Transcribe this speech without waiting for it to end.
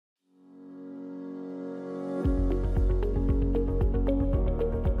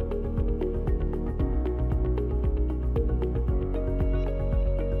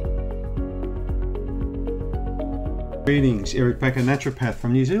Greetings, Eric Bakker, naturopath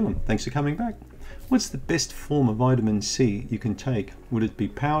from New Zealand. Thanks for coming back. What's the best form of vitamin C you can take? Would it be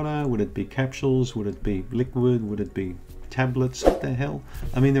powder? Would it be capsules? Would it be liquid? Would it be tablets? What the hell?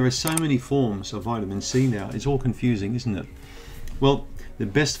 I mean, there are so many forms of vitamin C now. It's all confusing, isn't it? Well, the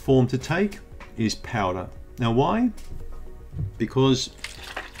best form to take is powder. Now, why? Because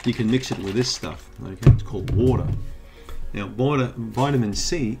you can mix it with this stuff. Okay, it's called water. Now, vitamin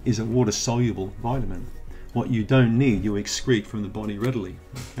C is a water-soluble vitamin. What you don't need, you excrete from the body readily.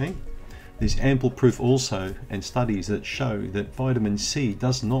 Okay? There's ample proof also and studies that show that vitamin C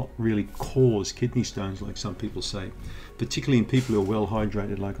does not really cause kidney stones like some people say, particularly in people who are well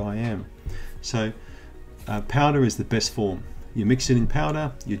hydrated like I am. So powder is the best form. You mix it in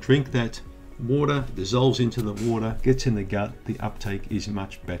powder, you drink that water, dissolves into the water, gets in the gut, the uptake is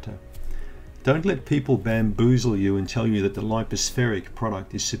much better. Don't let people bamboozle you and tell you that the lipospheric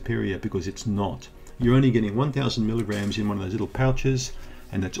product is superior, because it's not. You're only getting 1,000 milligrams in one of those little pouches,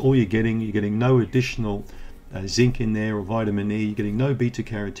 and that's all you're getting. You're getting no additional zinc in there or vitamin E. You're getting no beta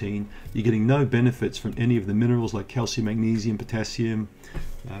carotene. You're getting no benefits from any of the minerals like calcium, magnesium, potassium.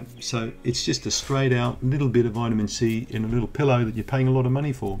 So it's just a straight out little bit of vitamin C in a little pillow that you're paying a lot of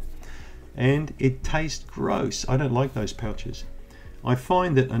money for. And it tastes gross. I don't like those pouches. I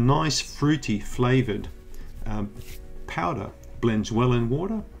find that a nice fruity flavored powder blends well in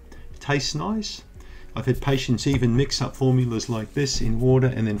water, tastes nice. I've had patients even mix up formulas like this in water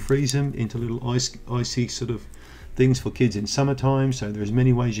and then freeze them into little icy sort of things for kids in summertime. So there's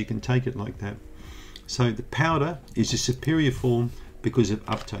many ways you can take it like that. So the powder is a superior form because of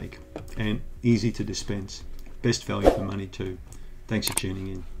uptake and easy to dispense. Best value for money too. Thanks for tuning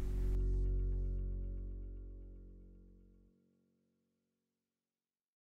in.